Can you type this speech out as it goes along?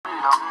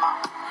Hey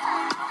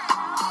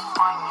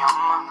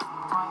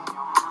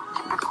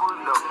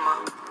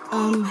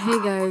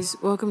guys,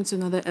 welcome to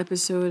another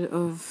episode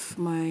of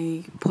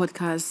my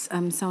podcast.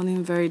 I'm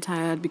sounding very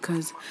tired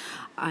because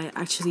I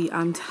actually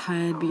am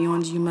tired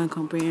beyond human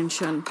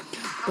comprehension,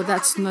 but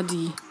that's not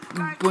the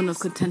bone of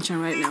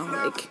contention right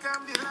now.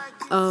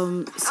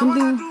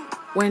 Something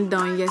went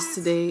down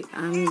yesterday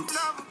and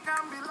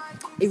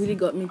it really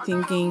got me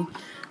thinking.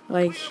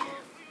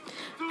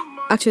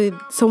 Actually,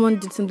 someone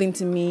did something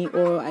to me,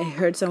 or I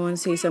heard someone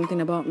say something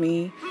about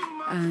me,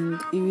 and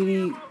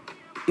it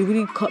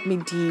really caught me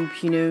deep,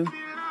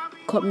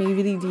 caught me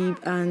really deep,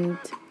 and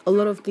a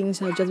lot of things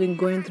have just been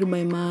going through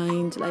my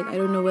mind. I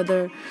don't know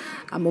whether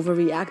I'm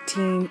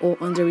overreacting or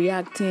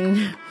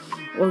underreacting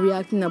or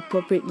reacting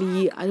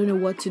appropriately. I don't know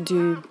what to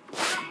do.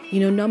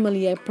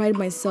 Normally I pride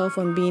myself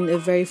on being a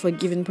very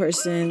forgiving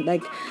person.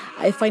 I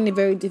find it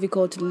very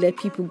difficult to let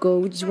people go,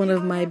 which is one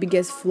of my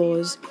biggest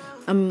flaws.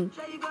 I'm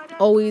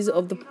always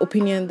of the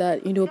opinion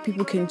that,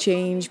 people can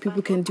change,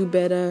 people can do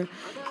better.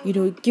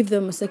 Give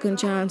them a second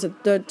chance, a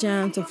third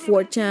chance, a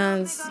fourth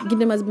chance, give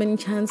them as many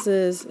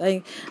chances.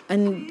 And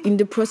in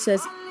the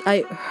process,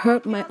 I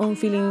hurt my own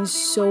feelings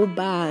so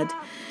bad.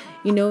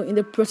 In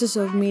the process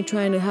of me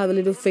trying to have a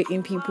little faith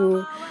in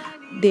people,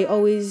 they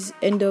always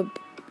end up,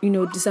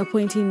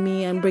 disappointing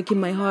me and breaking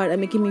my heart and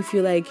making me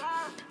feel like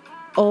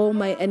all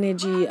my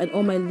energy and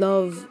all my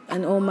love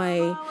and all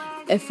my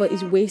effort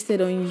is wasted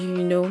on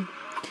you,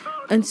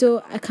 And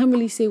so I can't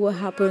really say what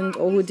happened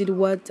or who did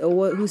what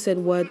or who said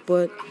what,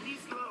 but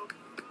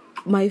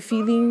my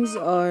feelings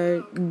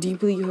are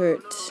deeply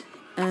hurt,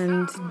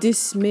 and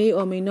this may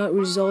or may not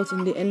result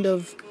in the end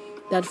of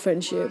that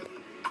friendship.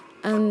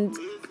 And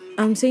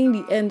I'm saying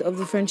the end of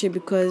the friendship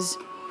because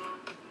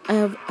I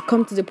have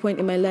come to the point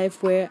in my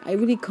life where I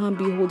really can't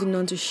be holding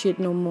on to shit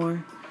no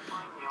more.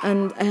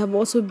 And I have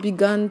also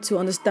begun to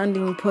understand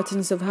the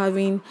importance of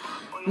having,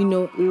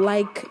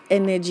 like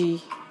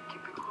energy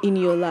in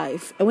your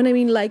life. And when I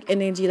mean like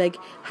energy,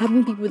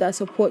 having people that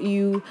support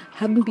you,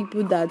 having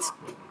people that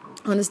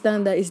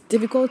understand that it's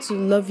difficult to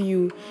love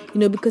you,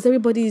 because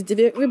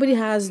everybody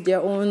has their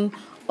own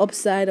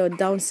upside or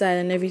downside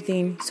and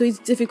everything. So it's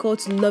difficult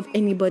to love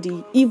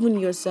anybody, even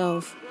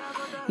yourself,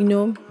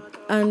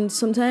 And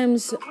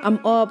sometimes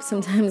I'm up,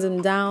 sometimes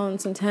I'm down,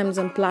 sometimes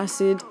I'm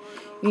placid,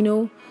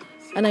 And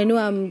I know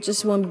I'm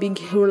just one big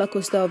roller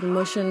coaster of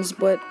emotions,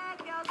 but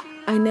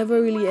I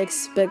never really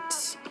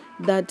expect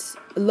that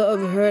a lot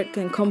of hurt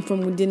can come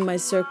from within my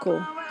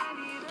circle.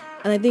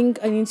 And I think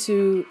I need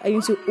to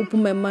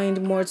open my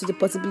mind more to the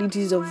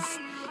possibilities of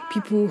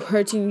people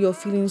hurting your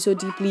feelings so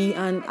deeply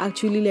and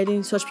actually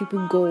letting such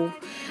people go.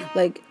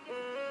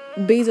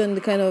 Based on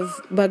the kind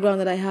of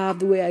background that I have,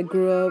 the way I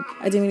grew up,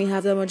 I didn't really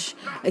have that much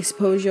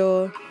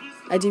exposure.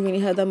 I didn't really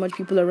have that much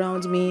people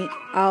around me.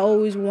 I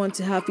always want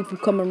to have people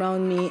come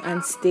around me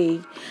and stay.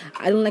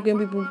 I don't like when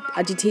people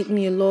agitate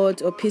me a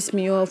lot or piss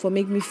me off or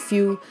make me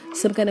feel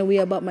some kind of way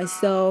about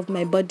myself,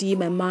 my body,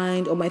 my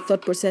mind, or my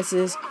thought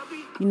processes.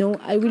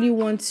 I really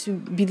want to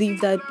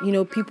believe that,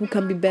 people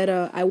can be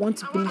better. I want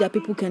to believe that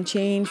people can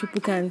change,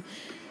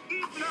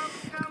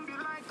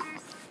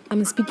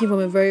 I'm speaking from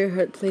a very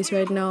hurt place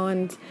right now,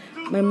 and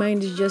my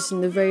mind is just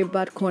in a very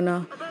bad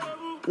corner.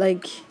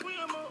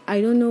 I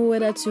don't know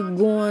whether to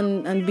go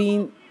on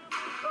being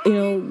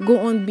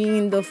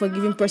the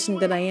forgiving person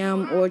that I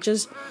am, or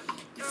just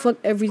fuck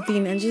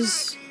everything and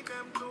just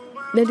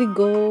let it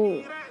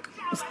go,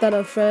 start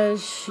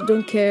afresh,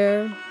 don't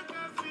care.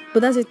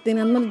 But that's the thing,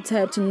 I'm not the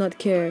type to not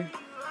care.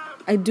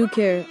 I do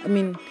care.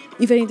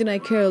 If anything, I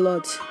care a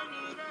lot.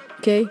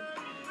 Okay?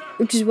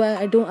 Which is why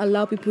I don't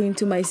allow people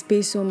into my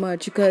space so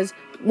much, because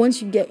once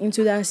you get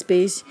into that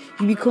space,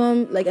 you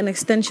become like an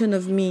extension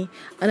of me.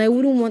 And I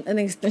wouldn't want an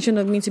extension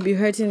of me to be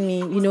hurting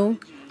me, I don't know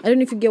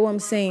if you get what I'm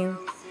saying.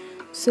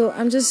 So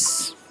I'm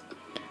just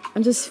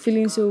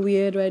feeling so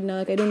weird right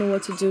now. I don't know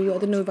what to do. I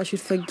don't know if I should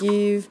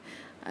forgive.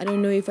 I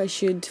don't know if I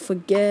should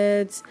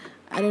forget.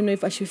 I don't know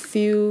if I should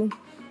feel.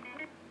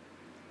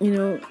 I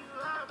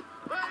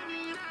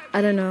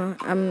don't know.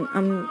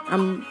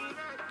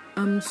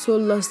 I'm so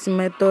lost in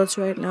my thoughts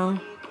right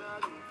now.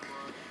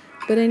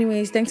 But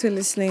anyways, thanks for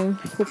listening.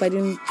 Hope I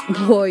didn't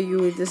bore you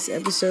with this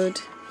episode.